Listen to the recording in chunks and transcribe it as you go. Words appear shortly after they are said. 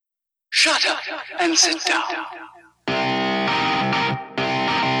Shut up and sit down.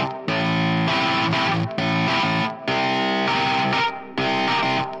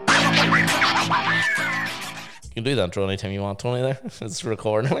 You can do that intro anytime you want, Tony. There, it's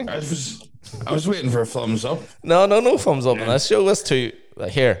recording. I was waiting for a thumbs up. No thumbs up on this show. Let's to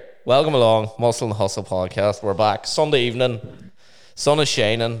here. Welcome along, Muscle and Hustle podcast. We're back Sunday evening. Sun is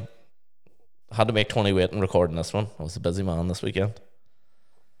shining. Had to make 20 wait and recording this one. I was a busy man this weekend.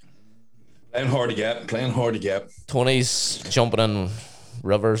 Playing hard to get. Tony's jumping in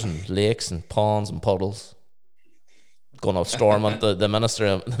rivers and lakes and ponds and puddles. Going up storming the minister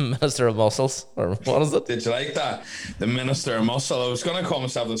of muscles, or what is it? Did you like that? The Minister of Muscle. I was going to call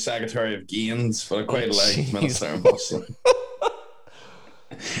myself the Secretary of Gains, but I quite like Minister of Muscle.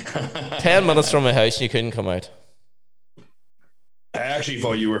 10 minutes from my house, you couldn't come out. I actually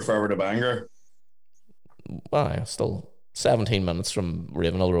thought you were further to Bangor. Well, yeah, still 17 minutes from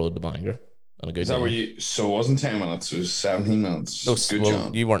Ravenhill Road to Bangor. On a good Is that day. where you? So it wasn't 10 minutes. It was 17 minutes. No, Good well,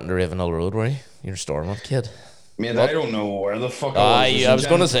 job. you weren't in the Ravenhill Road, were you? You're a Stormont kid. Mate, I don't know where the fuck I was. I was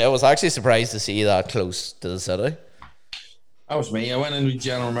going to say, I was actually surprised to see you that close to the city. That was me. I went into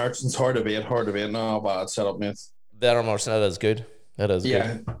General Merchants. Hard to beat. No, bad setup, mate. Better Merchant, that is good. That is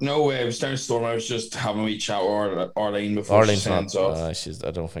good. No way. I was down to Storm. I was just having a wee chat with Arlene before she sends off. I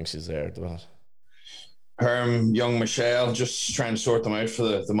don't think she's there. Her and young Michelle just trying to sort them out for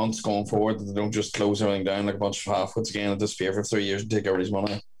the months going forward, that they don't just close everything down like a bunch of half-wits again and disappear for 3 years and take everybody's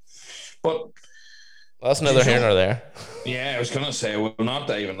money. But that's neither here nor there. Yeah, I was gonna say we'll not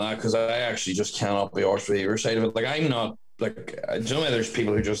dive in that because I actually just cannot be arsed with either side of it. Like, I'm not like, do you know, there's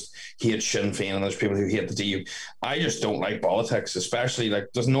people who just hate Sinn Féin and there's people who hate the DU. I just don't like politics, especially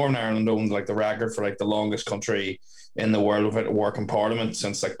like, does Northern Ireland own like the record for like the longest country in the world without a working parliament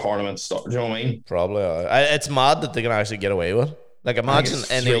since like Parliament started? Do you know what I mean? Probably. It's mad that they can actually get away with. Like, imagine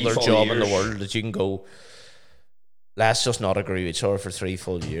any other job in the world that you can go, let's just not agree with each other for 3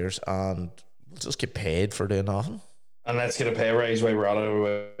 full years and we'll just get paid for doing nothing. And let's get a pay raise while we're at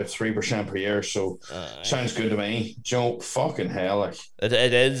it with 3% per year. So sounds good to me. Joe, fucking hell, like it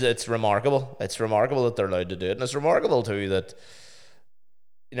is. It's remarkable. It's remarkable that they're allowed to do it, and it's remarkable too that,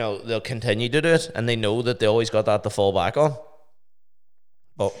 you know, they'll continue to do it, and they know that they always got that to fall back on.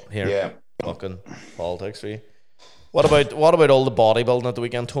 But here, fucking politics for you. What about all the bodybuilding at the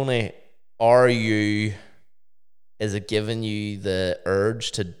weekend, Tony? Is it giving you the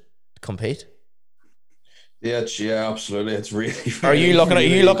urge to compete? Yeah, absolutely. It's really. Are you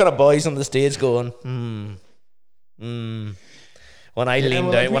looking at boys on the stage going, When I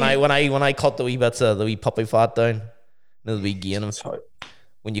lean down, when I cut the wee bits of the wee puppy fat down, the wee gain.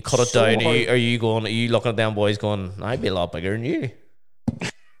 When you cut it down, are you looking at them boys going, I'd be a lot bigger than you?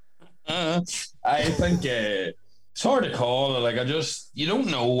 I think it's hard to call. Like, you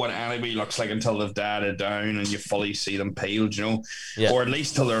don't know what anybody looks like until they've died down and you fully see them peeled, you know, or at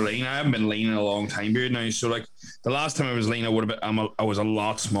least till they're lean. I haven't been lean in a long time period now, so like the last time I was lean, I was a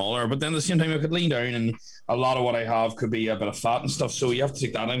lot smaller. But then at the same time, I could lean down, and a lot of what I have could be a bit of fat and stuff. So you have to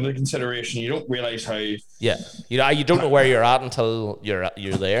take that into consideration. You don't realize how. Yeah, you don't know where you're at until you're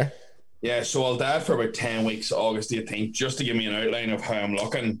there. Yeah, so I'll diet for about 10 weeks, August 18th, just to give me an outline of how I'm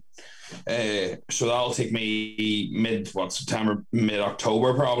looking. So that'll take me September,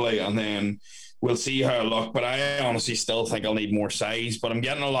 mid-October probably, and then we'll see how I look. But I honestly still think I'll need more size, but I'm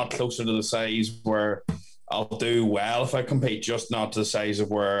getting a lot closer to the size where I'll do well if I compete, just not to the size of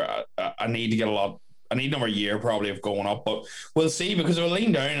where I need to get I need another year probably of going up, but we'll see, because if I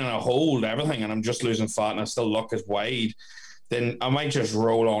lean down and I hold everything and I'm just losing fat and I still look as wide, then I might just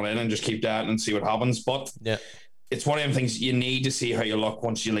roll on in and just keep that and see what happens. But yeah, it's one of them things you need to see how you look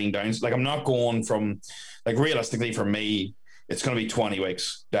once you lean down. Like, I'm not going from, like, realistically for me, it's going to be 20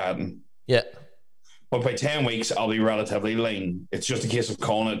 weeks dieting. Yeah. But by 10 weeks, I'll be relatively lean. It's just a case of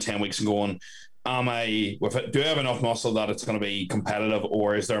calling it 10 weeks and going, do I have enough muscle that it's going to be competitive,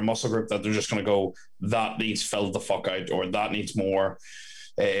 or is there a muscle group that they're just going to go, that needs filled the fuck out, or that needs more?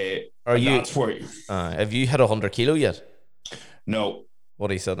 Have you hit 100 kilo yet? No.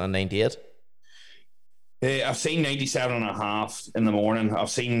 What are you saying, 98? I've seen 97.5 in the morning.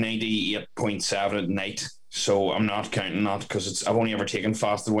 I've seen 98.7 at night. So I'm not counting that because I've only ever taken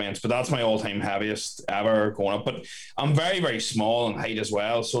fasted weigh-ins, but that's my all-time heaviest ever going up. But I'm very, very small in height as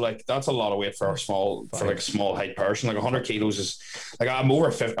well. So like, that's a lot of weight for a small height person. Like 100 kilos is like, I'm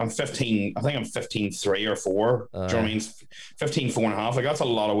 15. I think I'm 15.3 or 4. Do you know what I mean? 15.4.5. Like, that's a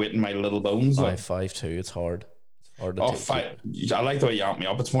lot of weight in my little bones. Like 5'2". It's hard. I like the way you amped me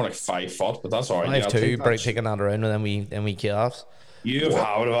up. It's more like 5 foot, but that's all right. 5'2", break taking that around, and then we calves. You have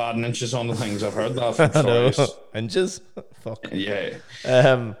habit of adding inches on the things. I've heard that from I know. stories. Inches. Fuck. Yeah.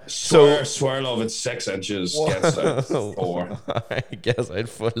 So Swear love, it's 6 inches. Gets out 4. I guess I'd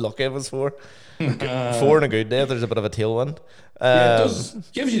feel lucky if it was 4. 4 in a good day. There's a bit of a tailwind. Yeah, it does.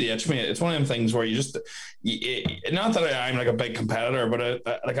 Gives you the itch, mate. It's one of them things where you just, not that I'm like a big competitor, but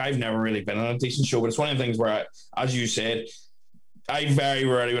like I've never really been on a decent show. But it's one of them things where, as you said, I very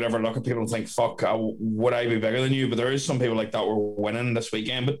rarely would ever look at people and think, "Fuck, would I be bigger than you?" But there is some people like that were winning this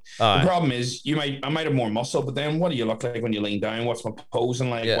weekend. But the problem is, I might have more muscle, but then what do you look like when you lean down? What's my posing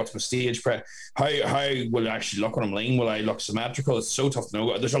like? Yeah. What's my stage prep? How will I actually look when I'm lean? Will I look symmetrical? It's so tough to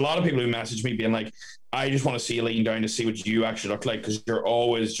know. There's a lot of people who message me being like, "I just want to see you lean down to see what you actually look like because you're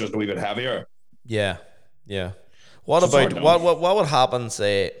always just a wee bit heavier." Yeah. What about what would happen?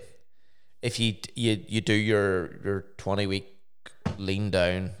 Say if you do your 20-week lean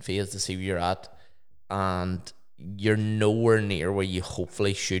down phase to see where you're at, and you're nowhere near where you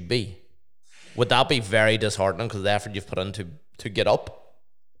hopefully should be. Would that be very disheartening because of the effort you've put in to get up?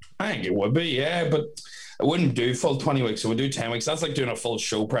 I think it would be, yeah, but I wouldn't do full 20 weeks. I would do 10 weeks. That's like doing a full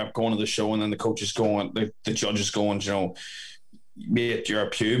show prep, going to the show, and then the coach is going, the judge is going, be it your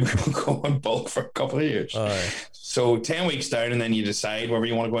pube, going bulk for a couple of years. So 10 weeks down, and then you decide wherever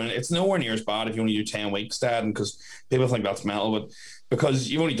you want to go in. It's nowhere near as bad if you only do 10 weeks, Dad, because people think that's mental, but because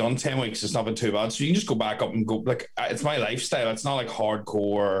you've only done 10 weeks, it's not been too bad. So you can just go back up and go, like, it's my lifestyle. It's not like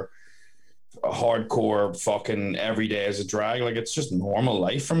hardcore fucking every day as a drag. Like, it's just normal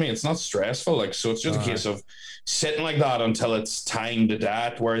life for me. It's not stressful. Like, so it's just a case of sitting like that until it's time to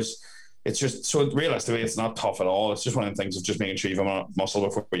that. Whereas it's just, so realistically, it's not tough at all. It's just one of the things of just making sure you have a muscle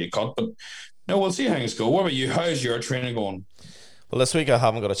before you cut. But no, we'll see how things go. What about you? How's your training going? Well, this week I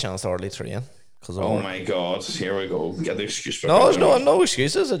haven't got a chance to hardly train. Oh my God! Here we go. Get the excuse. No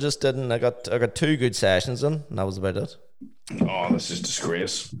excuses. I just didn't. I got 2 good sessions in, and that was about it. Oh, this is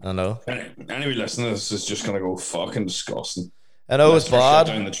disgrace. I know. Anybody listening to this is just gonna go fucking disgusting. I know it's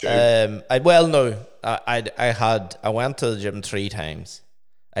bad. I went to the gym 3 times.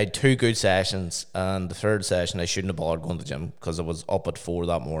 I had 2 good sessions, and the 3rd session I shouldn't have bothered going to the gym because I was up at 4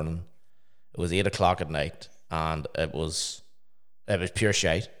 that morning. It was 8 o'clock at night, and it was pure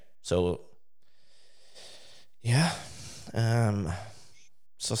shite. So yeah,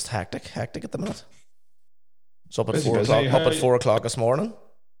 it's just hectic at the minute. So up at 4 o'clock. Up at 4 o'clock this morning.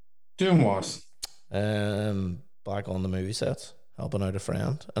 Doing what? Back on the movie set, helping out a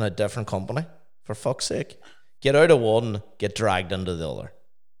friend in a different company. For fuck's sake, get out of one, get dragged into the other.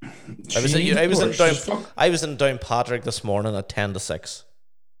 I was in Downpatrick this morning at 10 to 6.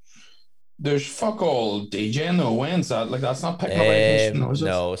 There's fuck all DJing though. When's that? Like, that's not picking up anything, is it?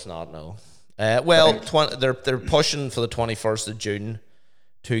 No, it's not. No. They're pushing for the 21st of June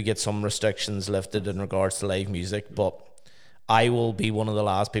to get some restrictions lifted in regards to live music, but I will be one of the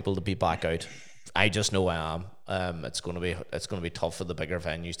last people to be back out. I just know I am. It's going to be tough for the bigger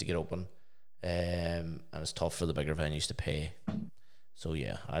venues to get open, and it's tough for the bigger venues to pay. So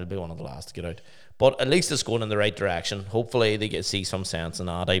yeah, I'll be one of the last to get out. But at least it's going in the right direction. Hopefully they see some sense and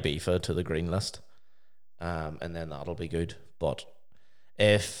add Ibiza to the green list, and then that'll be good. But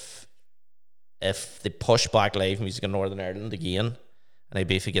if they push back live music in Northern Ireland again, and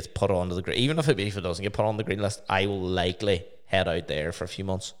Ibiza gets put onto the green, even if Ibiza doesn't get put on the green list, I will likely head out there for a few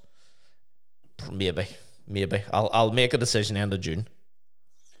months. Maybe I'll make a decision end of June.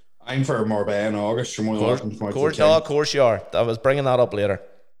 I'm for Marbella in August. You're more than welcome to my of course you are. I was bringing that up later.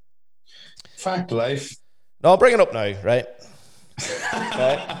 Fact life. No, I'll bring it up now, right?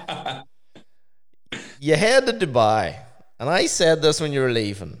 Right? You head to Dubai, and I said this when you were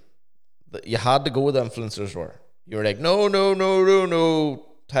leaving, that you had to go where the influencers were. You were like, no,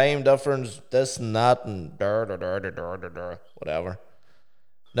 time difference, this and that, and whatever.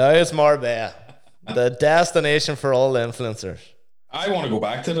 Now it's Marbella, the destination for all the influencers. I want to go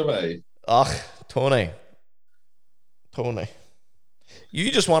back to Dubai. Tony.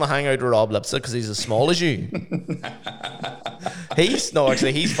 You just want to hang out with Rob Lipsett because he's as small as you. He's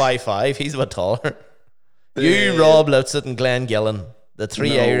 5'5". He's a bit taller. You, Rob Lipsett, and Glenn Gillen, the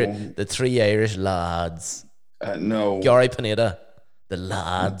three Irish lads. No. Gary Pineda, the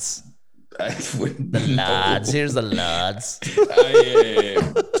lads. The lads. Here's the lads.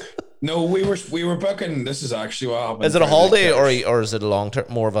 No, we were booking. This is actually what happened. Is it a holiday or is it a long term,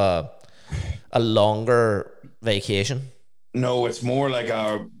 more of a longer vacation? No, it's more like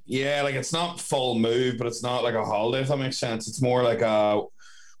like it's not full move, but it's not like a holiday, if that makes sense. It's more like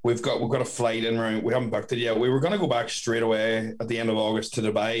we've got a flight in round. We haven't booked it yet. We were going to go back straight away at the end of August to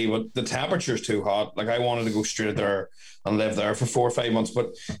Dubai, but the temperature's too hot. Like I wanted to go straight there and live there for 4 or 5 months,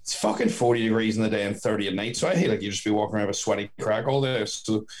 but it's fucking 40 degrees in the day and 30 at night. So I hate like you just be walking around with a sweaty crack all day.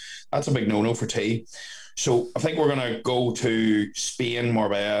 So that's a big no-no for tea. So I think we're gonna go to Spain,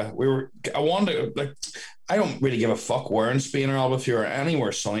 Marbella. I wanted to, like, I don't really give a fuck where in Spain or Albufeira or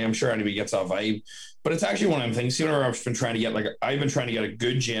anywhere sunny. I'm sure anybody gets that vibe. But it's actually one of them things. See, whenever I've been trying to get a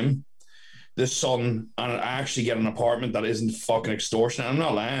good gym, the sun, and I actually get an apartment that isn't fucking extortionate. I'm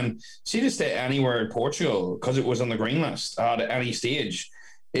not lying. See, to stay anywhere in Portugal because it was on the green list at any stage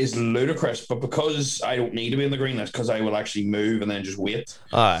is ludicrous. But because I don't need to be on the green list, because I will actually move and then just wait.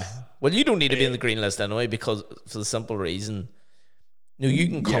 Aye. Well, you don't need to be in the green list anyway, because for the simple reason, you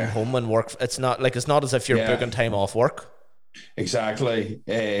can come home and work. It's not as if you're booking time off work. Exactly.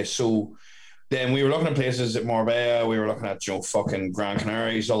 So then we were looking at places at Marbella. We were looking at fucking Gran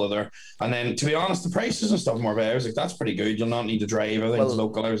Canaria, all of there. And then, to be honest, the prices and stuff in Marbella, I was like, that's pretty good. You'll not need to drive. Everything's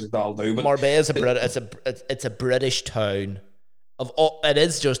local. I was like, that'll do. But Marbella is it's a British town. It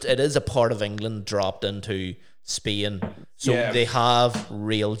is a part of England dropped into Spain. So they have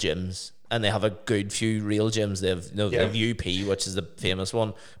real gyms. And they have a good few real gyms. They have they have UP, which is the famous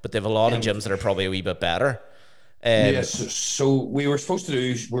one, but they have a lot of gyms that are probably a wee bit better. So we were supposed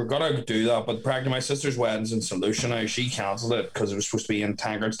to we're gonna do that, but practically my sister's wedding's in St. Lucia now. She cancelled it because it was supposed to be in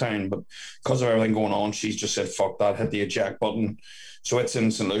Tankerstown, but because of everything going on, she's just said fuck that, hit the eject button. So it's in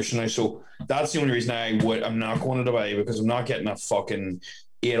St. Lucia now. So that's the only reason I'm not going to Dubai, because I'm not getting a fucking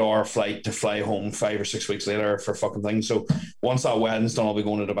 8-hour flight to fly home 5 or 6 weeks later for fucking things. So once that wedding's done, I'll be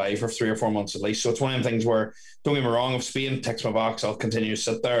going to Dubai for 3 or 4 months at least. So it's one of them things where, don't get me wrong, if Spain ticks my box, I'll continue to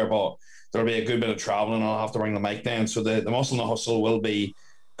sit there, but there'll be a good bit of traveling. I'll have to bring the mic down. So the muscle and the hustle will be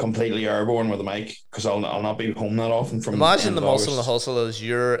completely airborne with the mic, because I'll not be home that often. Imagine the muscle and the hustle is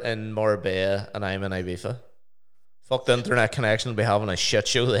you're in Marbella and I'm in Ibiza. Fuck, the internet connection will be having a shit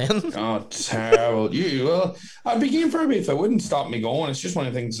show then. Oh, terrible. Well, I'd be game for Ibiza. It wouldn't stop me going. It's just one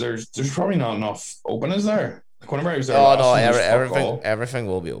of the things, there's probably not enough open, is there? Like whenever I was there everything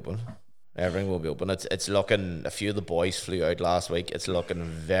will be open. Everything will be open. It's looking, a few of the boys flew out last week. It's looking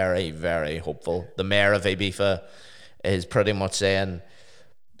very, very hopeful. The mayor of Ibiza is pretty much saying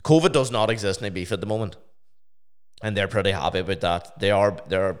COVID does not exist in Ibiza at the moment. And they're pretty happy about that.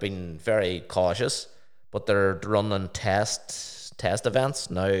 They're being very cautious, but they're running test events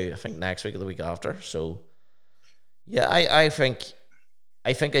now, I think next week or the week after. So yeah, I think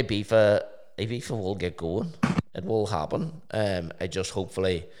Ibiza will get going. It will happen. I just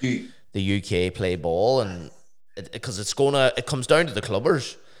hopefully the UK play ball, and because it comes down to the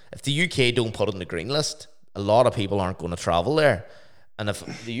clubbers. If the UK don't put it on the green list, a lot of people aren't going to travel there, and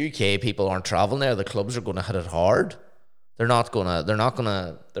if the UK people aren't traveling there, the clubs are going to hit it hard. They're not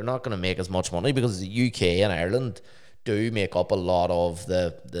gonna make as much money, because the UK and Ireland do make up a lot of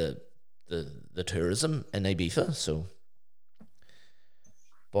the tourism in Ibiza. So.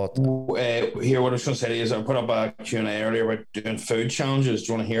 But here, what I was going to say is I put up a Q&A earlier about doing food challenges. Do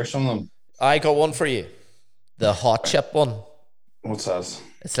you want to hear some of them? I got one for you. The hot chip one. What's that?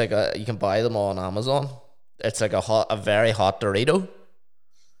 It's like you can buy them on Amazon. It's like a very hot Dorito.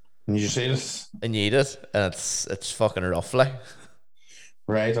 And you see this? And you eat it, and it's fucking rough, like.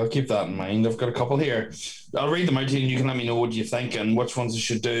 Right, I'll keep that in mind. I've got a couple here. I'll read them out to you, and you can let me know what you think and which ones I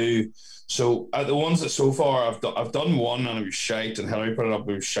should do. So the ones that so far I've done one and it was shite, and Hillary put it up,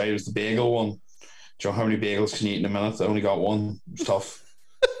 it was shite. It was the bagel one. Do you know how many bagels can you eat in a minute? I only got one. It was tough.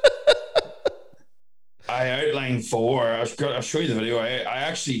 I outlined 4. I'll show you the video.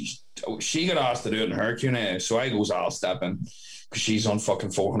 She got asked to do it in her Q&A, so I goes, I'll step in, because she's on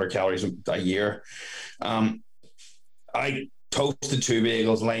fucking 400 calories a year. I toasted 2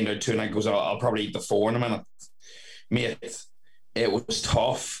 bagels, lined out 2, and I goes, I'll probably eat the 4 in a minute. Mate, it was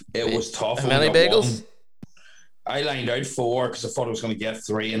tough. How many bagels? I lined out 4 because I thought I was going to get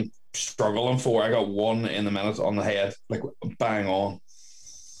 3 and struggle on 4. I got 1 in the minute on the head, like bang on.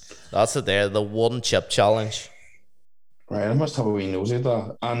 That's it there, the 1 chip challenge. Right, I must have a wee nosy at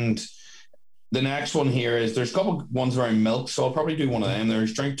that. And the next one here is, there's a couple ones around milk, so I'll probably do one of them.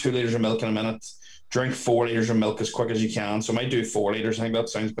 There's drink 2 litres of milk in a minute, drink 4 litres of milk as quick as you can. So I might do 4 litres. I think that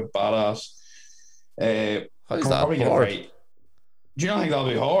sounds a bit badass. How's that hard? Right. Do you not think that'll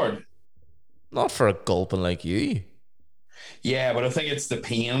be hard? Not for a gulping like you. Yeah, but I think it's the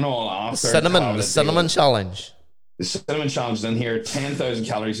pain and all after. The cinnamon challenge. The cinnamon challenge is in here, 10,000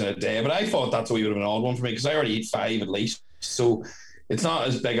 calories in a day. But I thought that's a wee bit of an odd one for me, because I already eat 5 at least. So it's not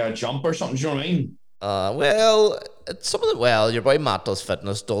as big a jump or something. Do you know what I mean? Well, some of the your boy Matt does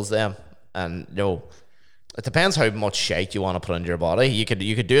fitness, does them, and It depends how much shite you want to put into your body. You could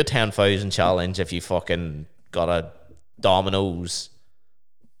do a 10,000 challenge if you fucking got a Domino's,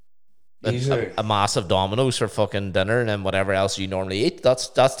 a massive Domino's for fucking dinner, and then whatever else you normally eat. That's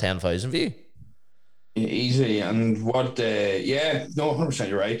 10,000 for you. Easy. And what? 100%.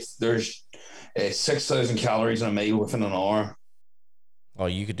 You're right. There's 6,000 calories in a meal within an hour. Oh,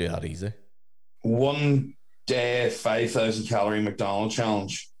 you could do that easy. 1 day 5,000 calorie McDonald's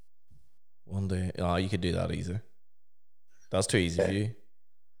challenge. 1 day. Oh, you could do that easy. That's too easy for you.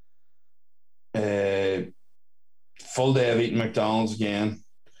 Full day of eating McDonald's again.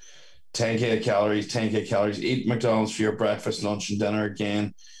 10k calories. Eat McDonald's for your breakfast, lunch, and dinner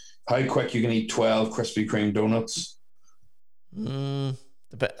again. How quick you can eat 12 Krispy Kreme donuts?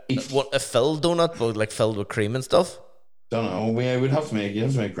 What, a filled donut, but like filled with cream and stuff? Don't know. You have to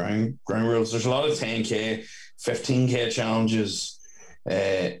make ground rules. There's a lot of 10k, 15k challenges,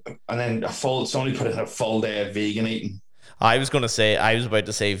 and then somebody put in a full day of vegan eating. I was about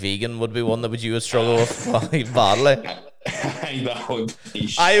to say vegan would be one that you would struggle with badly. That would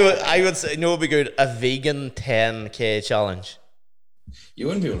be I would say, no, it would be good. A vegan 10k challenge. You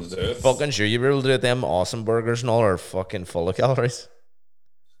wouldn't be able to do it. Fucking sure you'd be able to do it. Them awesome burgers and all are fucking full of calories.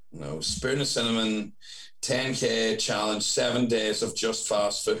 No, spoon of cinnamon, 10k challenge, 7 days of just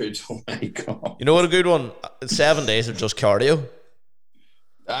fast food. Oh my god! You know what a good one? 7 days of just cardio.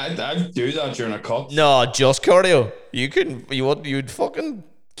 I'd do that during a cut. No, just cardio. You'd fucking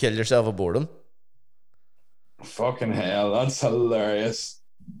kill yourself of boredom. Fucking hell, that's hilarious.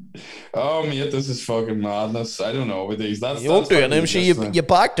 Oh mate, this is fucking madness. I don't know with these. You won't do anything. You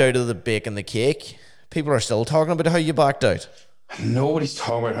backed out of the baking the cake. People are still talking about how you backed out. Nobody's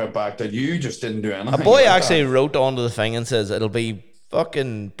talking about how backed out. You just didn't do anything. A boy actually wrote onto the thing and says it'll be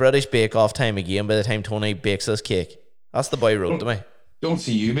fucking British Bake Off time again by the time Tony bakes this cake. That's the boy wrote to me. Don't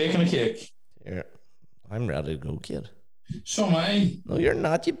see you baking a cake. Yeah, I'm ready to go, kid. So am I. No, you're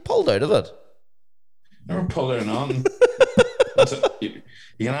not. You pulled out of it. Never pulled out of nothing.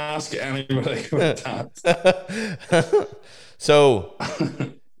 You can ask anybody about that. So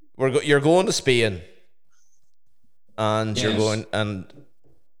you're going to Spain, and yes. You're going. And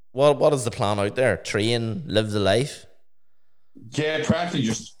what is the plan out there? Train, live the life. Yeah, practically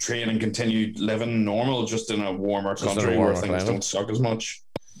just train and continue living normal, just in a warmer country where things don't suck as much.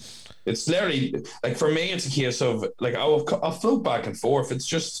 It's literally like, for me, it's a case of like I'll float back and forth. It's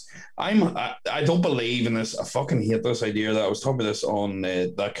just I don't believe in this. I fucking hate this idea that I was talking about this on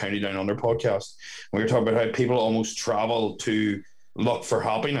that County Down Under podcast. We were talking about how people almost travel to look for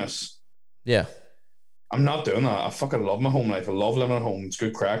happiness. Yeah. I'm not doing that. I fucking love my home life. I love living at home. It's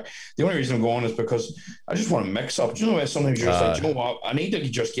good crack. The only reason I'm going is because I just want to mix up. Do you know, sometimes you're just like, you know what? I need to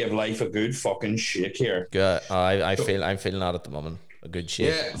just give life a good fucking shake here. Good. I'm feeling that at the moment. A good shake.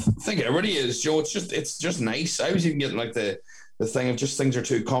 Yeah, I think everybody is, Joe. It's just nice. I was even getting like the thing of just things are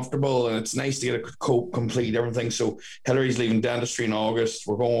too comfortable, and it's nice to get a complete everything. So Hillary's leaving dentistry in August.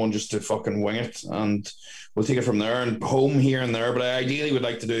 We're going just to fucking wing it, and we'll take it from there. And home here and there, but I ideally would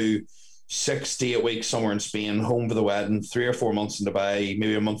like to do 6 to 8 weeks somewhere in Spain, home for the wedding, 3 or 4 months in Dubai,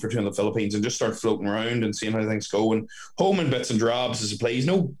 maybe a month or two in the Philippines, and just start floating around and seeing how things go. And home in bits and drabs as a place,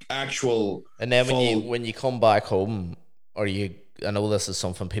 no actual. And then when you come back home, I know this is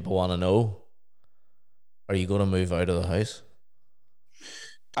something people want to know. Are you going to move out of the house?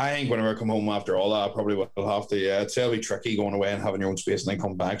 I think whenever I come home after all that, I probably will have to. Yeah, I'd say it'll be tricky going away and having your own space and then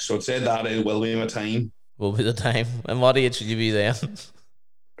come back. So I'd say that it will be my time. Will be the time. And what age should you be then?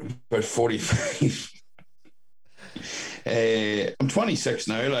 About 45. I'm 26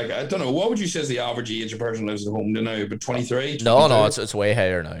 now. Like, I don't know. What would you say is the average age a person lives at home to now? But 23? No, it's way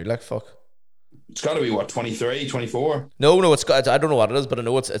higher now. Like, fuck. It's got to be, what, 23, 24? No, it's got. I don't know what it is, but I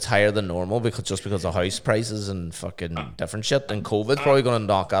know it's higher than normal because of house prices and fucking different shit. And COVID's probably going to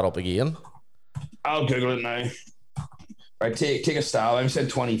knock that up again. I'll Google it now. Right, take a stab. I said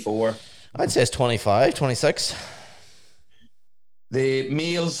 24. I'd say it's 25, 26. The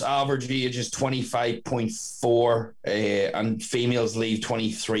males' average age is 25.4, and females leave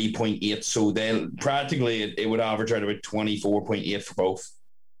 23.8. So then practically it would average out about 24.8 for both.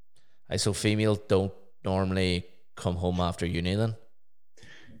 So females don't normally come home after uni then?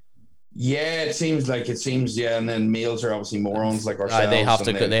 Yeah, it seems, yeah. And then males are obviously morons like ourselves. They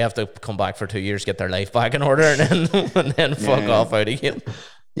have to come back for 2 years, get their life back in order, and then fuck off out again.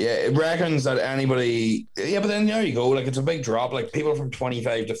 Yeah, it reckons that anybody. Yeah, but then there you go. Like, it's a big drop. Like, people from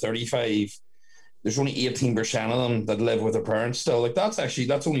 25 to 35, there's only 18% of them that live with their parents still. Like, that's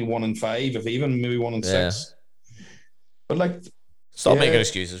only 1 in 5, if even maybe 1 in 6. But like, stop making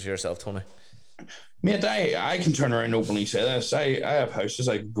excuses for yourself, Tony. Mate, I can turn around and openly say this. I have houses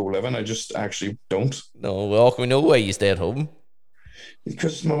I could go live in. I just actually don't. No, well, we know why you stay at home.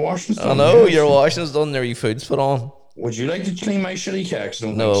 Because my washing's I done. know, Yes. your washing's done, there your food's put on. Would you like to clean my shitty cakes? I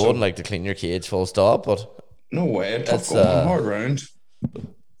don't No, think I so. wouldn't like to clean your cage full stop, but No way. Tough It's, going. Hard round.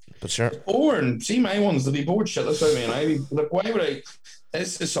 sure. Boring. See my ones, they'll be bored shitless out of me. And I be like, why would I?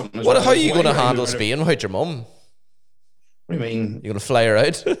 This is something. How are you Why going to would I handle do it? Spain without your mum? What do you mean? You're going to fly her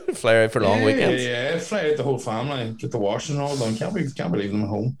out? Fly her out for long weekends? Yeah, fly out the whole family, get the washing all done. Can't believe them at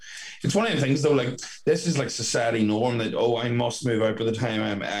home. It's one of the things though, like this is like society norm that I must move out by the time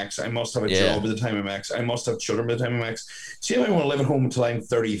I'm X. I must have a job by the time I'm X. I must have children by the time I'm X. See if I want to live at home until I'm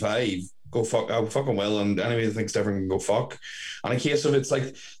 35. Go fuck, I fucking will, and anybody that thinks different can go fuck. On a case of it's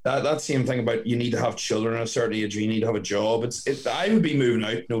like that same thing about you need to have children at a certain age, you need to have a job. I would be moving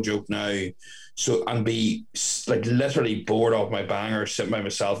out, no joke now. So and be like literally bored off my banger, sitting by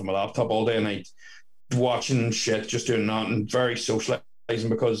myself on my laptop all day and night, watching shit, just doing nothing, very socializing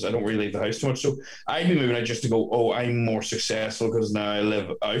because I don't really leave the house too much. So I'd be moving out just to go, oh, I'm more successful because now I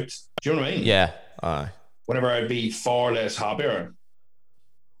live out. Do you know what I mean? Yeah. Aye. Whenever I'd be far less happier.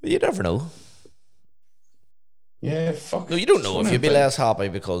 You never know. Yeah, fuck. No, you don't know It's if you'd be one of less happy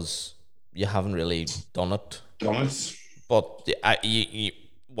because you haven't really done it. the things. But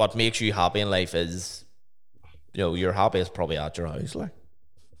what makes you happy in life is, you're happiest probably at your house. Like,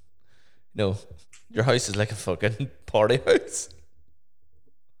 your house is like a fucking party house.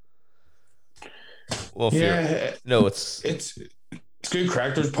 Well, if Yeah, no, it's it's good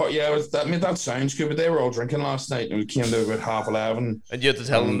crack. There's that sounds good, but they were all drinking last night and we came to about 11:30. and you have to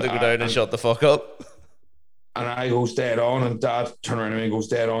tell them to go down and and- shut the fuck up. And I goes dead on, and Dad turned around to me and goes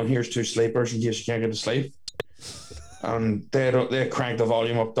dead on. Here's 2 sleepers in case you can't get to sleep. And they crank the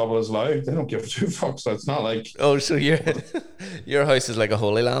volume up double as loud. They don't give 2 fucks. So it's not like Oh, so your house is like a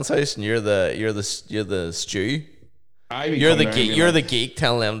Holy Land's house, and you're the stew. You're the geek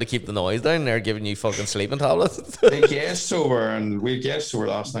telling them to keep the noise down. They're giving you fucking sleeping tablets. They guests over, and we had guests over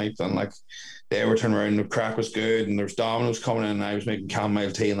last night, and like they were turning around. And the crack was good, and there's dominoes coming in. And I was making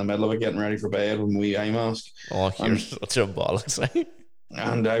chamomile tea in the middle of it, getting ready for bed with my eye mask. Oh, you're such a bollocks.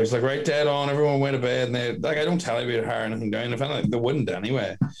 And I was like, right, dead on. Everyone went to bed, and they like I don't tell anybody to hire anything down. If anything, they wouldn't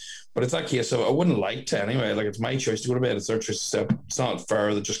anyway. But it's that case of I wouldn't like to anyway. Like it's my choice to go to bed. It's their choice to step. It's not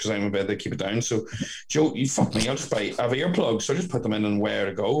fair that just because I'm in bed they keep it down. So, Joe, you fuck me. I have earplugs, so I just put them in and where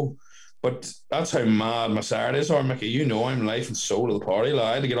to go. But that's how mad my Saturdays are, Mickey. You know I'm life and soul of the party. Like,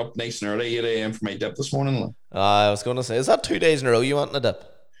 I had to get up nice and early, 8 a.m. for my dip this morning. Like. I was going to say, is that 2 days in a row you went in a dip?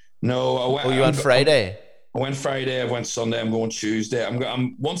 No, You went Friday. I went Friday. I went Sunday. I'm going Tuesday.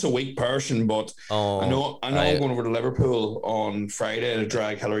 I'm once a week person, but I know I'm going over to Liverpool on Friday to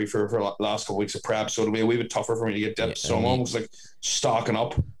drag Hillary for the last couple of weeks of prep, so it'll be a wee bit tougher for me to get dips. So I'm almost like stocking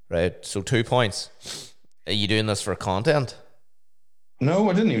up. Right. So 2 points. Are you doing this for content? No,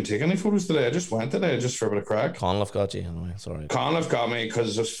 I didn't even take any photos today. I just went today just for a bit of crack. Conliffe got you anyway. Sorry. Conliffe got me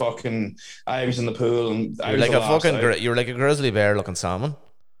because it was fucking. I was in the pool and I was You're like a fucking. out. You're like a grizzly bear looking salmon.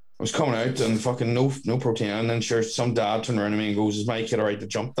 I was coming out and fucking no protein. And then sure, some dad turned around to me and goes, "Is my kid all right to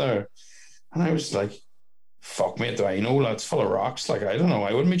jump there?" And I was like, "Fuck, mate, do I know? That's full of rocks. Like, I don't know.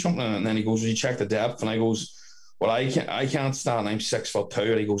 I wouldn't be jumping in it." And then he goes, "Will you check the depth?" And I goes, "Well, I can't stand. I'm 6'2".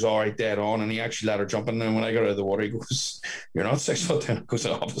 And he goes, "All right, dead on." And he actually let her jump in. And when I got out of the water, he goes, "You're not 6'2". I goes,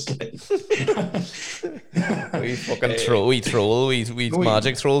 "Obviously." We fucking troll. We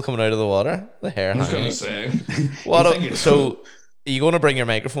magic troll coming out of the water. The hair I was hanging. going to say. So, are you going to bring your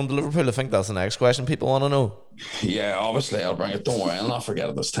microphone to Liverpool? I think that's the next question people want to know. Yeah, obviously I'll bring it. Don't worry, I'll not forget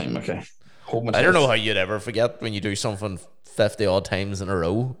it this time. Okay. I don't know how you'd ever forget when you do something 50 odd times in a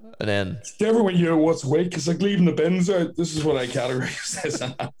row, and then Never when you know what's weak. It's like leaving the bins out. This is what I categorize this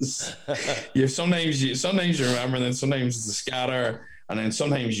as. Sometimes you remember, and then sometimes it's a scatter, and then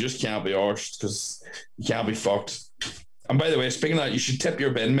sometimes you just can't be arsed because you can't be fucked. And by the way, speaking of that, you should tip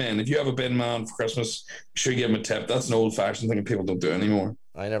your bin man. If you have a bin man for Christmas, you should give him a tip. That's an old-fashioned thing that people don't do anymore.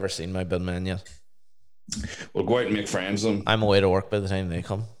 I never seen my bin man yet. Well, go out and make friends with them. I'm away to work by the time they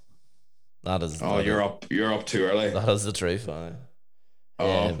come. That is. Oh, you're up too early. That is the truth. Aye.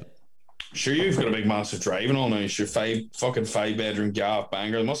 Oh. Sure, you've got a big massive driving all now. Sure, 5-bedroom gaff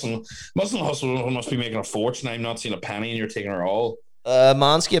banger. Muscle Hustle must be making a fortune. I'm not seeing a penny, and you're taking her all.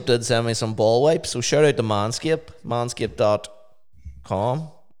 Manscaped did send me some ball wipes, so shout out to Manscaped, manscaped.com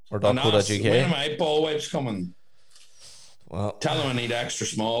or .co.uk. When are my ball wipes coming? Well, Tell them I need extra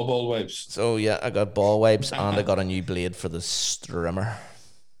small ball wipes. so yeah, I got ball wipes and I got a new blade for the strimmer.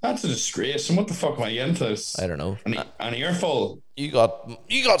 That's a disgrace. And what the fuck am I getting to this? I don't know. An earful. You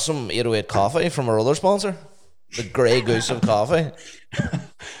got some 808 coffee from our other sponsor, the Grey Goose of Coffee.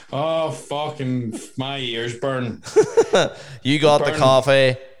 Oh, fucking my ears burn. You got the Burn.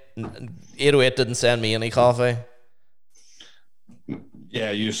 coffee. 808 didn't send me any coffee.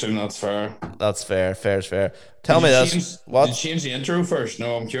 Yeah, you assume that's fair. That's fair. Fair's fair. Tell Did me you this. change- What? Did you change the intro first?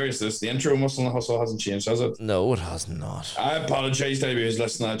 No, I'm curious. The intro Muscle and Hustle hasn't changed, has it? No, it has not. I apologize to anybody who's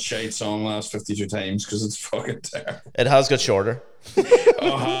listened to that shite song last 52 times because it's fucking terrible. It has got shorter.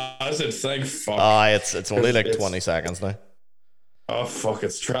 Oh, has it? Thank fuck. It's only like It's- 20 seconds now. Oh, fuck,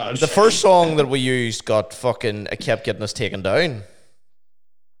 it's trash. The first song that we used got fucking, it kept getting us taken down.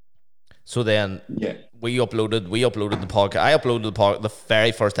 So then Yeah. we uploaded the podcast. I uploaded the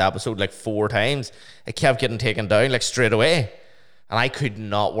very first episode like 4 times. It kept getting taken down like straight away. And I could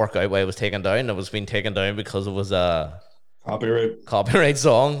not work out why it was taken down. It was being taken down because it was a Copyright. copyright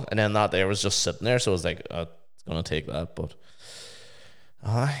song. And then that there was just sitting there. So I was like, it's going to take that. But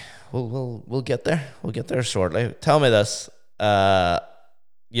we'll get there. We'll get there shortly. Tell me this. You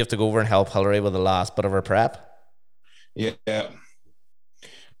have to go over and help Hillary with the last bit of her prep. Yeah.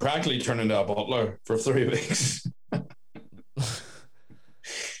 Practically turned into a butler for 3 weeks.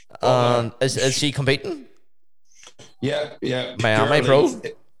 And is she competing? Yeah. Miami Purely- Pro?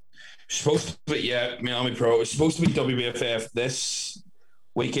 Supposed to be, yeah, Miami Pro. It's supposed to be WBFF this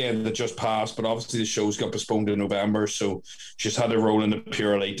weekend that just passed, but obviously the shows got postponed in November, so she's had to roll into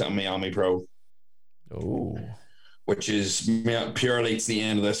Pure Elite and Miami Pro. Oh. Which is Pure Elite's the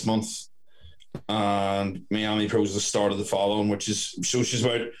end of this month, and Miami Pro is the start of the following. Which is so it's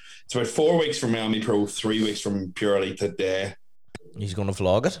about 4 weeks from Miami Pro, 3 weeks from Pure Elite today. He's going to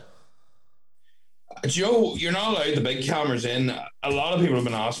vlog it. Joe, you're not allowed the big cameras in. A lot of people have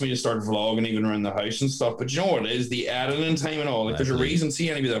been asking me to start vlogging even around the house and stuff, but you know what it is? The editing time and all. Like, there's a reason. See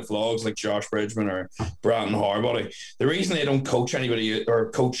anybody that vlogs like Josh Bridgman or Bratton Harbody. The reason they don't coach anybody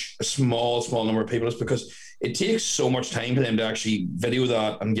or coach a small number of people is because it takes so much time for them to actually video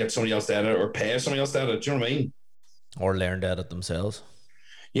that and get somebody else to edit or pay somebody else to edit. Do you know what I mean? Or learn to edit themselves.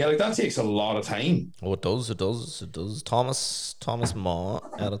 Yeah, like that takes a lot of time. Oh, it does. Thomas Ma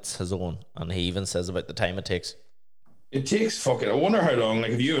edits his own, and he even says about the time it takes. It takes fucking. I wonder how long.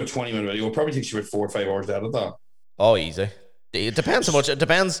 Like, if you have a 20-minute video, it probably takes you about 4 or 5 hours to edit that. Oh, easy. It depends how much. It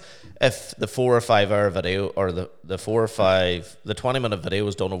depends if the 4 or 5 hour video or the 20-minute video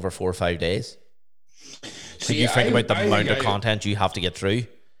was done over 4 or 5 days. So you think about the amount of content you have to get through.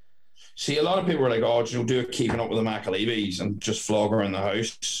 See, a lot of people are like, oh, do it keeping up with the Macaleebys and just vlog around the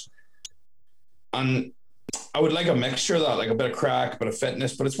house. And I would like a mixture of that, like a bit of crack, a bit of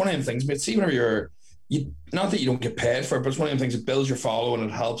fitness. But it's one of them things. But see, whenever not that you don't get paid for it, but it's one of them things that builds your following.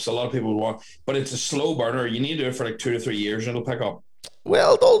 It helps. A lot of people want, but it's a slow burner. You need to do it for like 2 to 3 years and it'll pick up.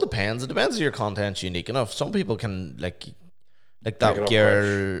 Well, it all depends. It depends if your content's unique enough. Some people can like that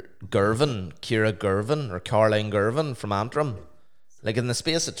Kira Gervin or Caroline Gervin from Antrim. Like, in the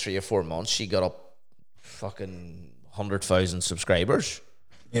space of 3 or 4 months, she got up fucking 100,000 subscribers.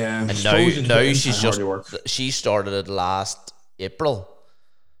 Yeah, and now she started it last April.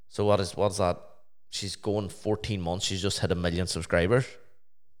 So what's that? She's going 14 months. She's just hit 1 million subscribers,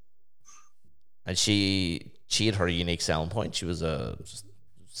 and she had her unique selling point. She was a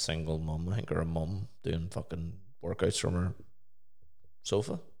single mum, I think, or a mum doing fucking workouts from her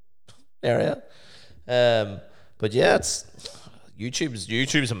sofa area. But yeah, it's.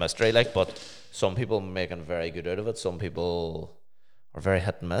 YouTube's a mystery, like, but some people are making very good out of it. Some people are very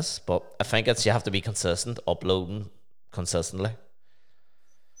hit and miss. But I think you have to be consistent, uploading consistently.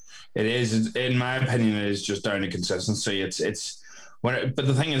 It is, in my opinion, it is just down to consistency. But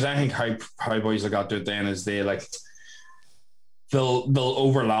the thing is, I think how boys like that do it then is they'll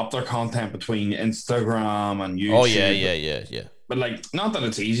overlap their content between Instagram and YouTube. Oh yeah. But like, not that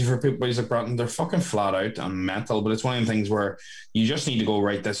it's easy for people like Bratton, they're fucking flat out and mental, but it's one of the things where you just need to go,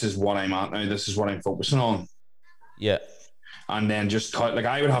 right, this is what I'm at now, this is what I'm focusing on. Yeah. And then just cut, like,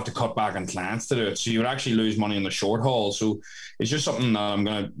 I would have to cut back on clients to do it. So you would actually lose money in the short haul. So it's just something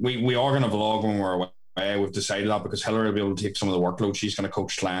that we are gonna vlog when we're away. We've decided that because Hillary will be able to take some of the workload. She's gonna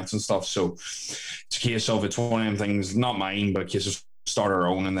coach clients and stuff. So it's a case of, it's one of them things, not mine, but a case of start our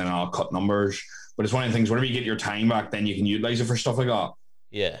own and then I'll cut numbers. But it's one of the things, whenever you get your time back, then you can utilize it for stuff like that.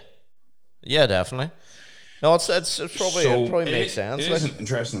 Yeah, definitely. No, it's probably, it probably makes sense. It is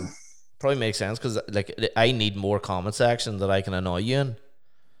interesting. Probably makes sense because, like, I need more comment section that I can annoy you in.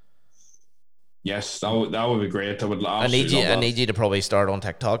 Yes, that would be great. I need you to probably start on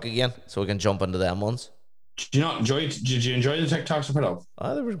TikTok again so we can jump into them ones. Did you enjoy the TikToks I put up?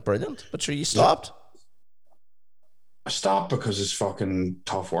 Oh, they were brilliant. But sure, you stopped. I stopped because it's fucking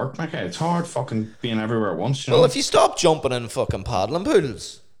tough work. Okay, it's hard fucking being everywhere at once. You know? Well, if you stop jumping in fucking paddling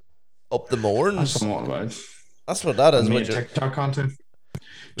pools up the moors, that's what I'm about. That's what that is. TikTok content.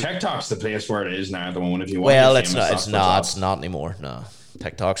 TikTok's the place where it is now at the moment. If you want Well, to get it's famous, not. that's It's where not. it's It's at. not anymore. No,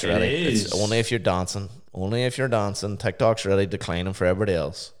 TikTok's It ready. is. It's only if you're dancing. Only if you're dancing. TikTok's really declining for everybody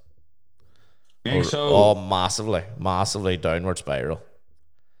else. I think so. Oh, massively downward spiral.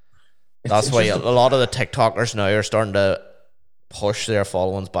 That's it's why just a lot of the TikTokers now are starting to push their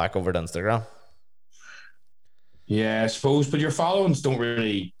followings back over to Instagram. Yeah, I suppose, but your followings don't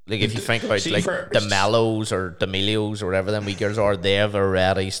really. Like if you think about See, like for- the Mellows or D'Amelios or whatever them weakers are, they've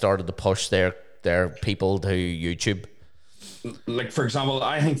already started to push their people to YouTube. Like for example,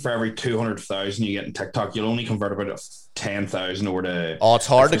 I think for every 200,000 you get in TikTok, you'll only convert about 10,000 over to. Oh, it's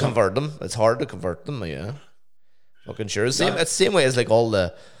hard to convert them. It's hard to convert them. Yeah, fucking sure. It's the same way as like all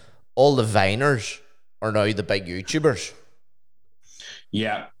the Viners are now the big YouTubers,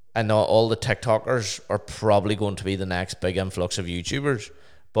 Yeah, and now all the TikTokers are probably going to be the next big influx of YouTubers.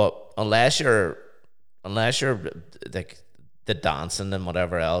 But unless you're like the dancing and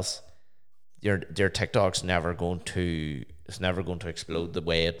whatever else, your TikTok's never going to explode the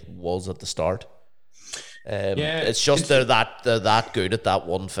way it was at the start. It's just they're that good at that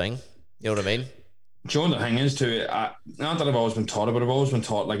one thing. You know what I mean? do you know what the thing is too? Not that I've always been taught it, but I've always been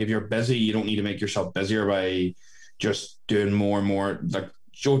taught like if you're busy, you don't need to make yourself busier by just doing more and more. Like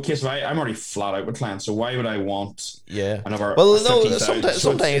Joe, case if I'm already flat out with clients, so why would I want another? Well, no, 50,000?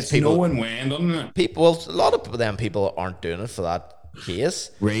 sometimes it's people no win-win, doesn't it? a lot of them people aren't doing it for that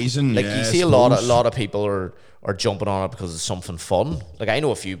case. Raising Like you see a lot of people are jumping on it because it's something fun. Like I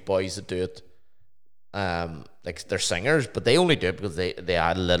know a few boys that do it. Like they're singers, but they only do it because they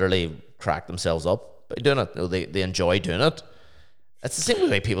literally crack themselves up by doing it. You know, they enjoy doing it. It's the same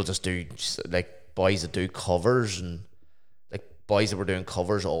way people just do, like boys that do covers and like boys that were doing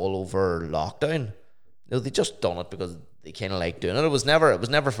covers all over lockdown. You know, they just done it because they kind of like doing it. It was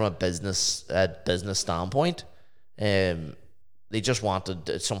never from a business standpoint. They just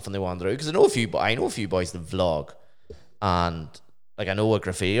wanted something they wanted to do. Because I know a few boys that vlog, and like I know a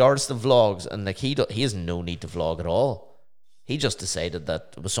graffiti artist that vlogs, and like he has no need to vlog at all. He just decided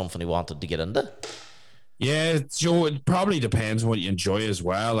that it was something he wanted to get into. Yeah, Joe, it probably depends on what you enjoy as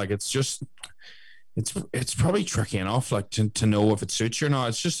well. Like it's probably tricky enough, like to know if it suits you or not.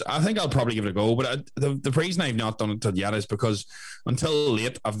 It's just I think I'll probably give it a go. But the reason I've not done it till yet is because until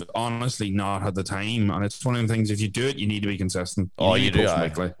late I've honestly not had the time, and it's one of the things. If you do it, you need to be consistent. You do. post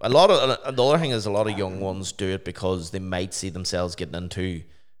weekly. A lot of the other thing is a lot of young ones do it because they might see themselves getting into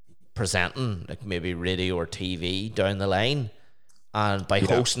presenting, like maybe radio or TV down the line, and by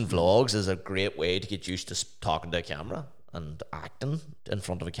hosting vlogs is a great way to get used to talking to a camera and acting in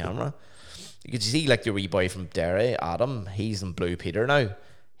front of a camera. You could see like your wee boy from Derry, Adam, he's in Blue Peter now.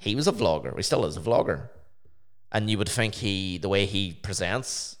 He was a vlogger. He still is a vlogger. And you would think the way he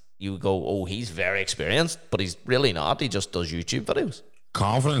presents, you would go, oh, he's very experienced, but he's really not. He just does YouTube videos.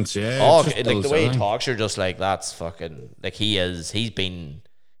 Confidence, yeah. Oh, It just like the builds way he everything. talks, you're just like, that's fucking, like he's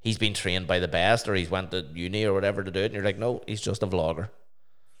been trained by the best, or he's went to uni or whatever to do it. And you're like, no, he's just a vlogger.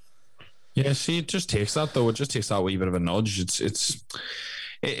 Yeah, see, it just takes that though. It just takes that wee bit of a nudge. It's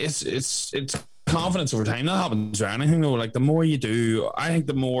confidence over time. That happens with anything though. Like the more you do, I think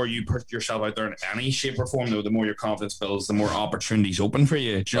the more you put yourself out there in any shape or form, though, the more your confidence builds, the more opportunities open for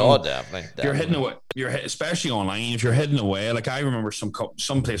you. Do you know? Oh, definitely. If you're hitting away, especially online. If you're hitting away, like I remember some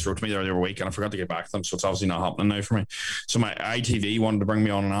place wrote to me the other week, and I forgot to get back to them, so it's obviously not happening now for me. So my ITV wanted to bring me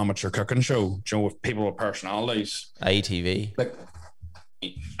on an amateur cooking show, you know, with people with personalities, ITV. Like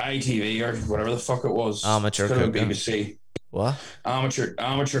ITV or whatever the fuck it was. Amateur Could have been cooking. BBC. What?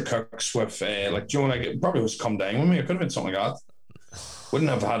 Amateur cooks with like Joe, like it probably was come down with me. It could have been something like that. Wouldn't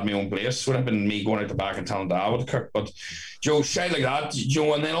have had my own place. Would have been me going out the back and telling Dad what to cook. But Joe, shit like that,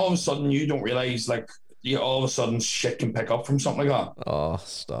 Joe, and then all of a sudden you don't realize like all of a sudden shit can pick up from something like that. Oh,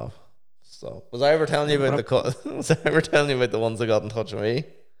 stop. Was I ever telling you about was I ever telling you about the ones that got in touch with me?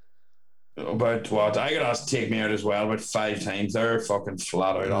 About what? I got asked to take me out as well about 5 times. They're fucking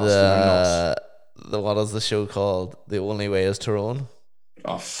flat out awesome. What is the show called? The Only Way Is Tyrone.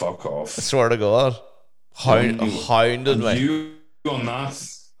 Oh, fuck off. I swear to God. Hounded me. You on that?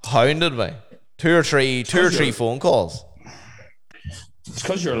 Hounded me. Two or three phone calls. It's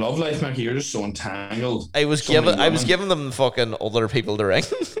because your love life, Mickey. You're just so entangled. I was giving them fucking other people to ring.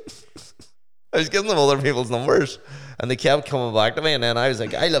 I was giving them other people's numbers, and they kept coming back to me. And then I was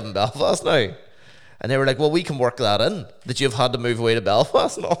like, I live in Belfast now, and they were like, well, we can work that in. That you've had to move away to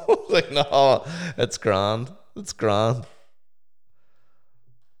Belfast. No, I was like, no, it's grand. It's grand.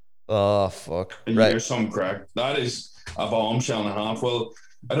 Oh fuck! Right. There's some crack. That is a bombshell and a half. Well,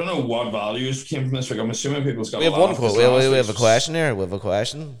 I don't know what values came from this week. I'm assuming people's got. We have one quote. We have a question here. We have a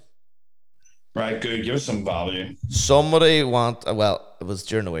question. Right, good. Give us some value. Somebody well, it was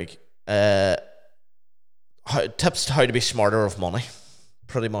during the week. Tips how to be smarter of money,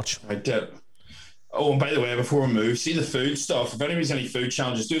 pretty much. Right, oh, and by the way, before we move, see the food stuff. If anybody's any food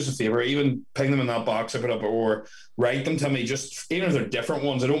challenges, do us a favor. Even ping them in that box I put up, or write them to me. Just even if they're different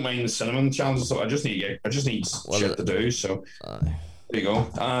ones, I don't mind the cinnamon challenges. So I just need shit to do. So there you go.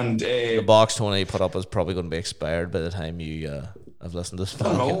 And the box Tony put up is probably going to be expired by the time you have listened to this. I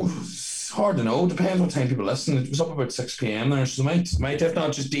don't know. It's hard to know. Depends what time people listen. It was up about 6 p.m. there, so might if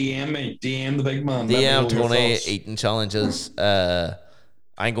not just DM me, DM the big man. DM Tony eating challenges.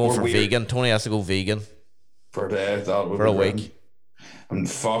 I'm going for vegan. Tony has to go vegan for a day. For a week. And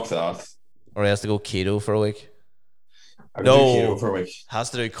fuck that. Or he has to go keto for a week. No, keto for a week.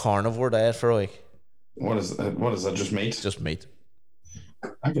 Has to do carnivore diet for a week. What is that? Just meat? Just meat.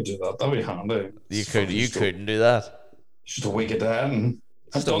 I could do that. That'd be handy. You couldn't do that. Just a week of that, and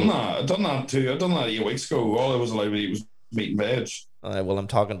I've done that too. I've done that 8 weeks ago. All I was allowed to eat was meat and veg. Well, I'm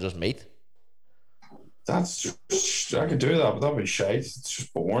talking just meat. That's just, I could do that, but that'd be shite. It's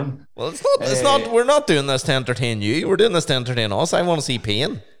just boring. Well, it's not. We're not doing this to entertain you. We're doing this to entertain us. I want to see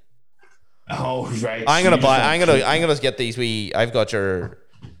pain. Oh, right. I'm gonna get these I've got your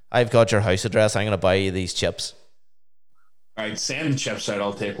house address. I'm gonna buy you these chips. All right, send the chips out.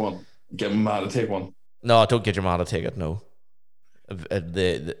 I'll take one. Get Matt to take one. No, don't get your mom to take it. No,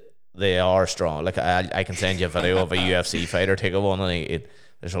 they are strong. Like I can send you a video of a UFC fighter take one, and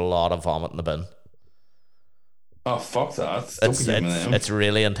there's a lot of vomit in the bin. Oh, fuck that! It's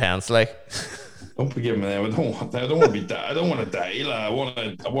really intense. Like, don't be giving me them. I don't want to be. I don't want to die.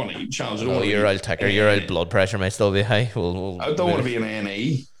 Like, I want to eat challenge. Your old ticker, your old blood pressure may still be high. I don't want to be an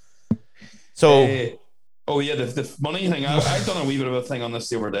NE. So, the money thing. I've done a wee bit of a thing on this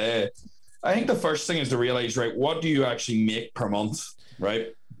the other day. I think the first thing is to realize, right, what do you actually make per month, right?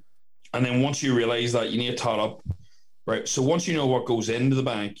 And then once you realize that, you need to tot up. Right, so once you know what goes into the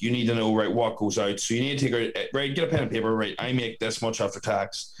bank, you need to know, right, what goes out. So you need to take out, right, get a pen and paper, right, I make this much after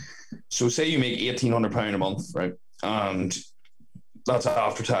tax. So say you make £1,800 a month, right, and that's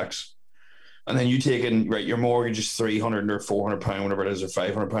after tax. And then you take in, right, your mortgage is £300 or £400, whatever it is, or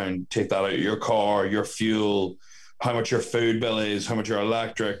 £500, take that out, your car, your fuel, how much your food bill is, how much your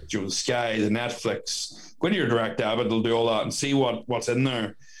electric, the Sky, the Netflix, go into your direct debit, they'll do all that and see what's in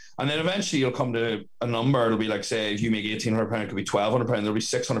there. And then eventually you'll come to a number. It'll be like, say, if you make £1,800, it could be £1,200. There'll be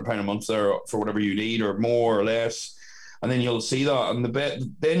 £600 a month there for whatever you need, or more or less. And then you'll see that, and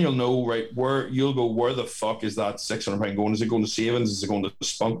then you'll know, right, where you'll go. Where the fuck is that £600 going? Is it going to savings? Is it going to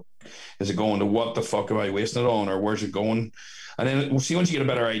spunk? Is it going to what the fuck am I wasting it on, or where's it going? And then we'll see, once you get a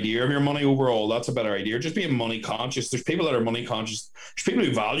better idea of your money overall, that's a better idea. Just being money conscious. There's people that are money conscious. There's people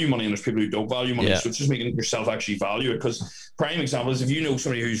who value money, and there's people who don't value money. Yeah. So it's just making yourself actually value it. Because prime example is, if you know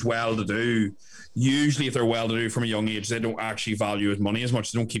somebody who's well-to-do, usually if they're well-to-do from a young age, they don't actually value money as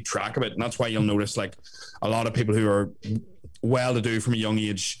much. They don't keep track of it. And that's why you'll notice, like, a lot of people who are well-to-do from a young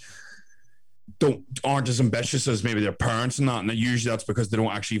age aren't as ambitious as maybe their parents and that, and usually that's because they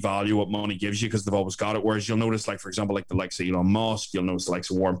don't actually value what money gives you, because they've always got it. Whereas you'll notice, like, for example, like the likes of Elon Musk, you'll notice the likes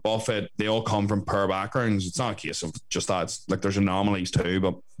of Warren Buffett, they all come from poor backgrounds. It's not a case of just that. It's like there's anomalies too,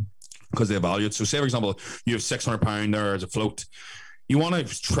 but because they value it. So say, for example, you have £600 there as a float. You want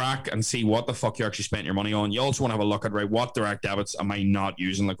to track and see what the fuck you actually spent your money on. You also want to have a look at, right, what direct debits am I not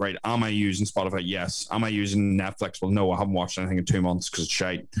using? Like, right, am I using Spotify? Yes. Am I using Netflix? Well, no, I haven't watched anything in 2 months because it's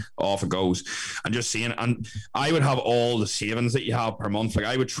shite. Off it goes. And just seeing, and I would have all the savings that you have per month. Like,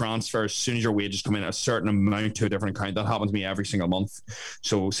 I would transfer, as soon as your wages come in, a certain amount to a different account. That happens to me every single month.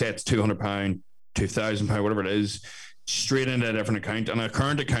 So say it's £200, £2,000, whatever it is, straight into a different account. And a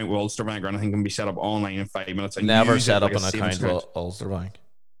current account with Ulster Bank or anything can be set up online in 5 minutes. I never set up an account with Ulster Bank.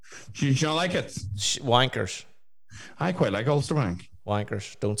 Do you not like it? Wankers. I quite like Ulster Bank.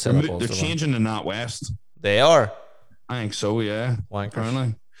 Wankers. Don't set up Ulster Bank. They're changing to NatWest. They are? I think so, yeah. Wankers.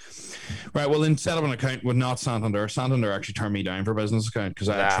 Apparently. Right, well, then set up an account with not Santander. Santander actually turned me down for a business account because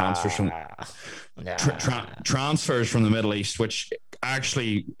I had transfers from transfers from the Middle East, which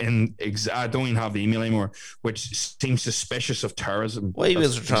actually I don't even have the email anymore, which seems suspicious of terrorism. Why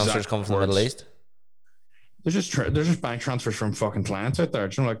was transfers come from the Middle East? There's just bank transfers from fucking clients out there,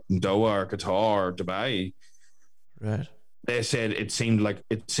 you know, like Doha or Qatar or Dubai. Right. They said it seemed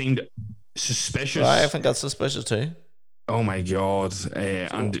suspicious. I think that's suspicious too. Oh my god!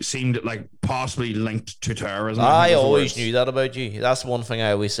 And it seemed like possibly linked to terrorism. I always knew that about you. That's one thing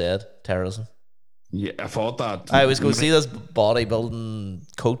I always said: terrorism. Yeah, I thought that. I was going to see this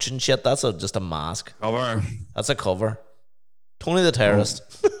bodybuilding coach and shit. That's just a mask. Cover. That's a cover. Tony the terrorist.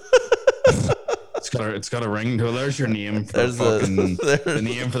 It's got a ring to it. There's your name for There's the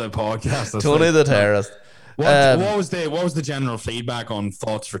name for the podcast. That's Tony like, the Terrorist. what was the general feedback on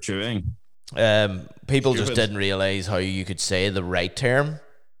thoughts for chewing? People just Stupid. didn't realize how you could say the right term,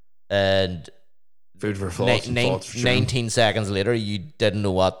 and Food for thoughts. And thoughts for chewing. 19 seconds later, you didn't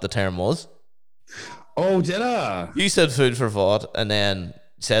know what the term was. Oh, did I? You said food for thought, and then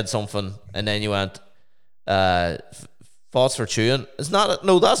said something, and then you went, thoughts for chewing. It's not it.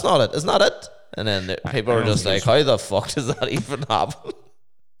 No, that's not it. It's not it. And then people are just like, how the fuck does that even happen?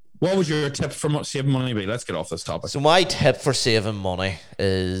 What would your tip for saving money be? Let's get off this topic. So my tip for saving money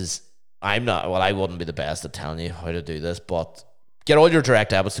is, I wouldn't be the best at telling you how to do this, but get all your direct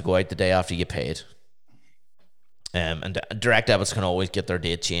debits to go out the day after you paid. And direct debits can always get their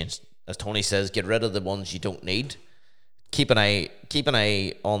date changed. As Tony says, get rid of the ones you don't need. Keep an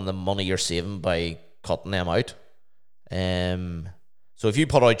eye on the money you're saving by cutting them out. So if you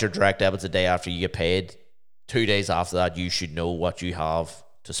put out your direct debits a day after you get paid, 2 days after that, you should know what you have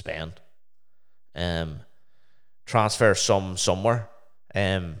to spend. Transfer somewhere.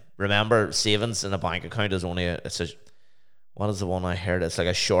 Remember, savings in a bank account is only what is the one I heard? It's like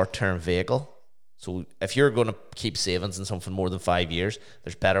a short-term vehicle. So if you're going to keep savings in something more than 5 years,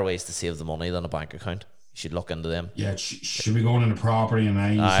 there's better ways to save the money than a bank account. You should look into them. Yeah, should we go into property and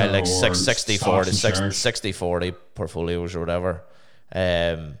like 60-40 portfolios or whatever.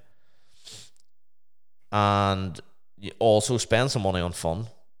 And you also spend some money on fun.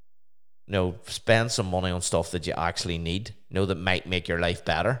 Spend some money on stuff that you actually need. That might make your life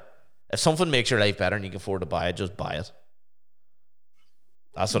better. If something makes your life better and you can afford to buy it, just buy it.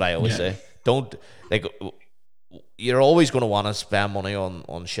 That's what I always say. Don't, you're always going to want to spend money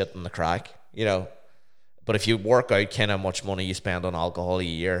on shit in the crack, But if you work out kind of how much money you spend on alcohol a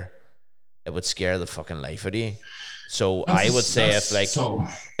year, it would scare the fucking life out of you. So I would say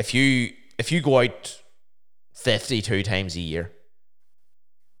if you go out 52 times a year,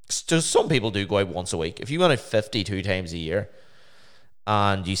 just some people do go out once a week. If you went out 52 times a year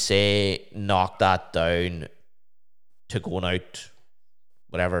and you say knock that down to going out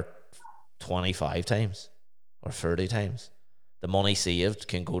whatever 25 times or 30 times, the money saved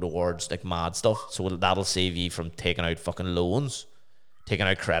can go towards like mad stuff. So that'll save you from taking out fucking loans, taking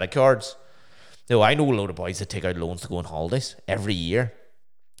out credit cards. I know a load of boys that take out loans to go on holidays every year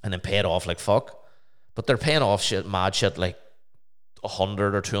and then pay it off like fuck, but they're paying off mad shit like £100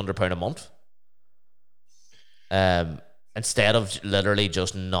 or £200 a month, instead of literally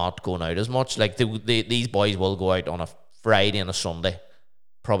just not going out as much. Like these boys will go out on a Friday and a Sunday,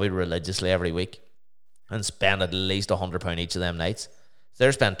 probably religiously every week, and spend at least £100 each of them nights.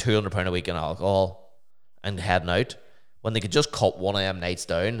 They're spending £200 a week in alcohol and heading out when they could just cut one of them nights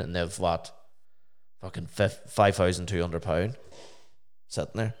down and they've fucking £5,200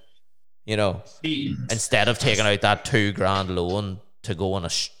 sitting there, instead of taking out that $2,000 loan to go on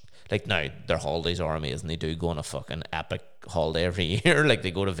now their holidays are amazing. They do go on a fucking epic holiday every year, like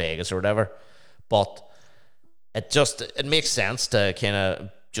they go to Vegas or whatever, but it makes sense to kind of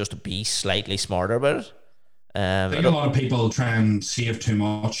just be slightly smarter about it. I think a lot of people try and save too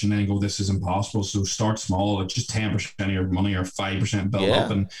much and then go, this is impossible. So start small, like just 10% of your money or 5% build up.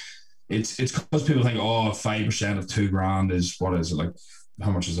 And it's because people think, 5% of $2,000 is, what is it? Like,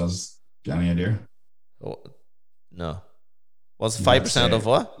 how much is that? Any idea? Oh, no. What's 5% of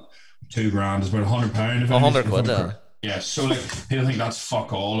what? $2,000 is about £100. £100. Yeah, so like people think that's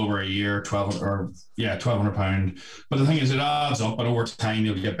fuck all over a year, £1,200. But the thing is, it adds up, and over time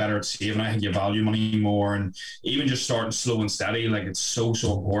you'll get better at saving. I think you value money more, and even just starting slow and steady, like it's so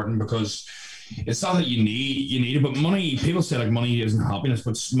important, because it's not that you need it, but money. People say like money isn't happiness,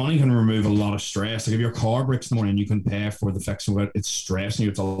 but money can remove a lot of stress. Like if your car breaks in the morning, you can pay for the fixing of it. It's stressing you.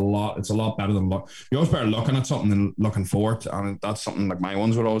 It's a lot better than luck. You're always better looking at something than looking for it, and that's something like my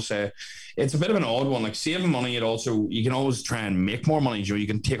ones would always say. It's a bit of an odd one. Like saving money, you can always try and make more money. You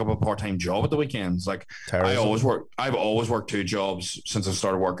can take up a part-time job at the weekends. Like I've always worked 2 jobs since I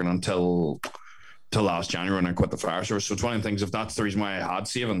started working until last January, and I quit the fire service. So it's one of the things, if that's the reason why I had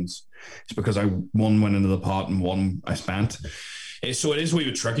savings, it's because one went into the pot and one I spent. So it is a wee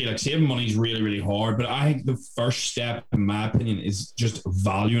bit tricky. Like saving money is really, really hard, but I think the first step, in my opinion, is just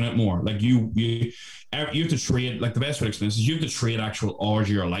valuing it more. Like you have to trade, like the best way to explain this is you have to trade actual hours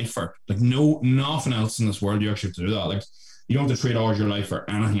of your life for it. Like nothing else in this world you actually have to do that. Like you don't have to trade hours of your life for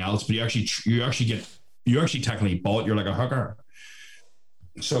anything else, but you actually technically bought. You're like a hooker.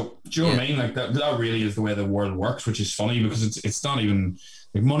 So do you know what I mean? Like that really is the way the world works, which is funny because it's not even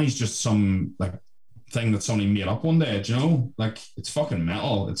like money's just some like thing that somebody made up one day. Do you know? Like it's fucking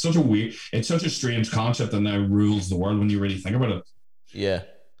metal. It's such a strange concept that now rules the world when you really think about it. Yeah.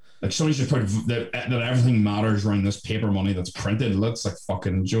 like somebody's just put that everything matters around this paper money that's printed. Looks like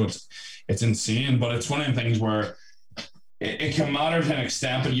fucking Joe. It's insane, but it's one of them things where it can matter to an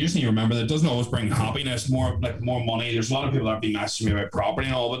extent, but you just need to remember that it doesn't always bring happiness. More money. There's a lot of people that be messaging me about property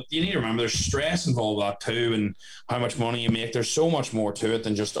and all, but you need to remember there's stress involved with that too, and how much money you make. There's so much more to it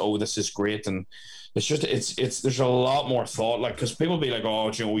than just, oh, this is great. And it's just there's a lot more thought, like, because people be like,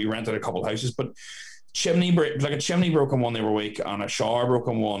 oh, you know, we rented a couple houses, but a chimney broke in one the other week, and a shower broke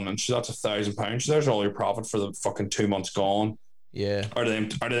in one, and so that's £1,000. So there's all your profit for the fucking 2 months gone. Yeah. Out of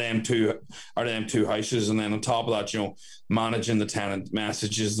them two houses, and then on top of that, you know, managing the tenant,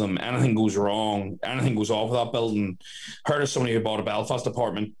 messages them, anything goes wrong, anything goes off of that building. Heard of somebody who bought a Belfast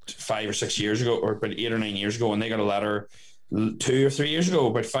apartment 5 or 6 years ago, or about 8 or 9 years ago, and they got a letter 2 or 3 years ago,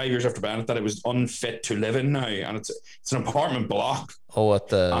 about 5 years after buying it, that it was unfit to live in now, and it's an apartment block. Oh,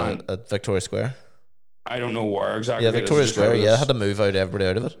 at Victoria Square. I don't know where exactly. Yeah, Victoria Square. Yeah, had to move everybody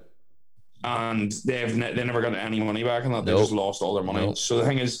out of it. And they never got any money back on that. They just lost all their money. Nope. So the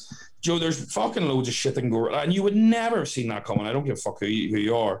thing is, Joe, there's fucking loads of shit that can go, and you would never have seen that coming. I don't give a fuck who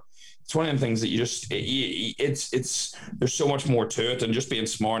you are. It's one of them things that you just it's there's so much more to it than just being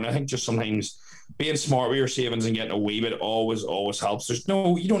smart. And I think just sometimes being smart with your savings and getting a wee bit always helps. You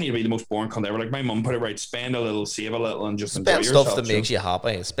don't need to be the most boring cunt ever. Like my mum put it right: spend a little, save a little, and just spend stuff that makes you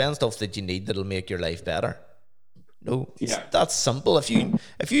happy. Spend stuff that you need that'll make your life better. No, yeah. That's simple. If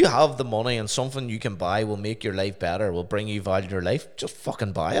you have the money and something you can buy will make your life better, will bring you value to your life, just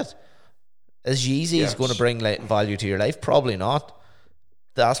fucking buy it. Is Yeezy going to bring value to your life? Probably not.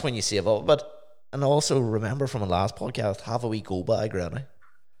 That's when you save up. But and also remember from the last podcast, have a wee go bag ready.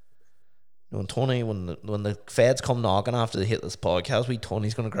 When Tony, when the feds come knocking after they hit this podcast,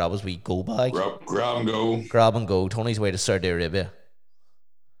 Tony's going to grab his wee go bag. Grab and go. Grab and go. Tony's way to Saudi Arabia.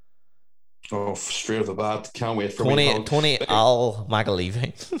 Oh, straight off the bat. Can't wait for Tony Al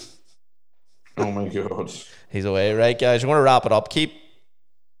McAlevey. Oh my God. He's away. Right, guys, I want to wrap it up. Keep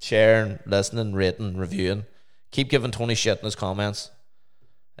sharing, listening, rating, reviewing. Keep giving Tony shit in his comments.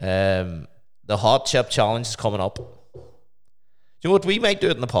 The hot chip challenge is coming up. You know what? We might do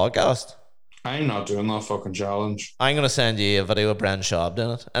it in the podcast. I'm not doing that fucking challenge. I'm going to send you a video of Brendan Schaub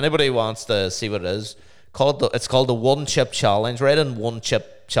doing it. Anybody wants to see what it is, it's called the One Chip Challenge. Right in One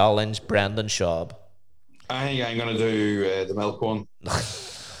Chip Challenge, Brendan Schaub. I think I'm going to do the milk one.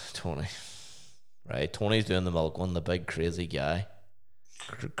 Tony. Right, Tony's doing the milk one, the big crazy guy.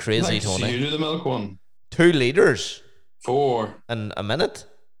 Crazy Tony. You do the milk one. 2 liters. 4. In a minute?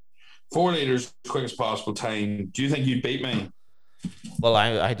 4 liters, quickest possible time. Do you think you'd beat me? Well,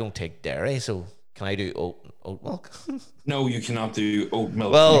 I don't take dairy, so can I do oat milk? No, you cannot do oat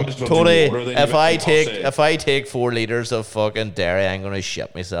milk. Well, Tony, if I take 4 liters of fucking dairy, I'm going to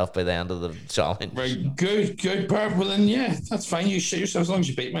shit myself by the end of the challenge. Right, good, perfect. Well then, yeah, that's fine. You shit yourself as long as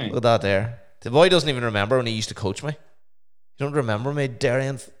you beat me. Look at that there. The boy doesn't even remember when he used to coach me. You don't remember my dairy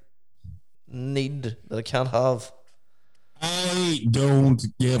and need that I can't have. I don't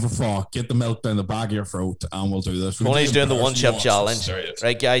give a fuck. Get the milk down the back of your throat and we'll do this. Tony's doing the 1 chip challenge.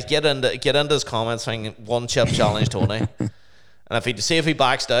 Right, guys, get into his comments saying 1 chip challenge, Tony. And if he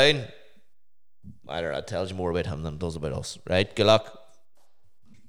backs down, I don't know, it tells you more about him than it does about us. Right? Good luck.